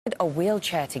A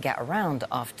wheelchair to get around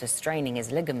after straining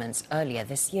his ligaments earlier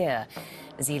this year.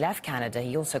 As he left Canada,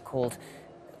 he also called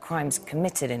crimes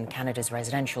committed in Canada's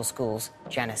residential schools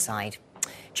genocide.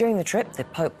 During the trip, the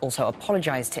Pope also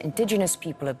apologized to Indigenous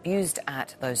people abused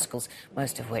at those schools,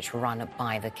 most of which were run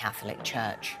by the Catholic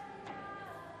Church.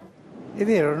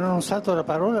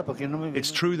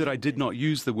 It's true that I did not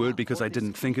use the word because I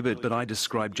didn't think of it, but I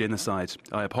described genocide.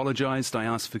 I apologized, I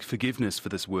asked for forgiveness for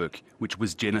this work, which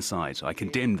was genocide. I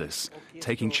condemn this.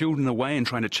 Taking children away and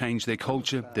trying to change their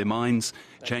culture, their minds,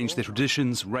 change their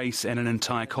traditions, race and an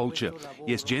entire culture.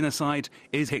 Yes, genocide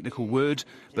is a technical word,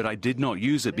 but I did not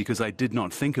use it because I did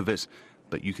not think of it.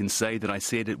 But you can say that I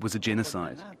said it was a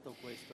genocide.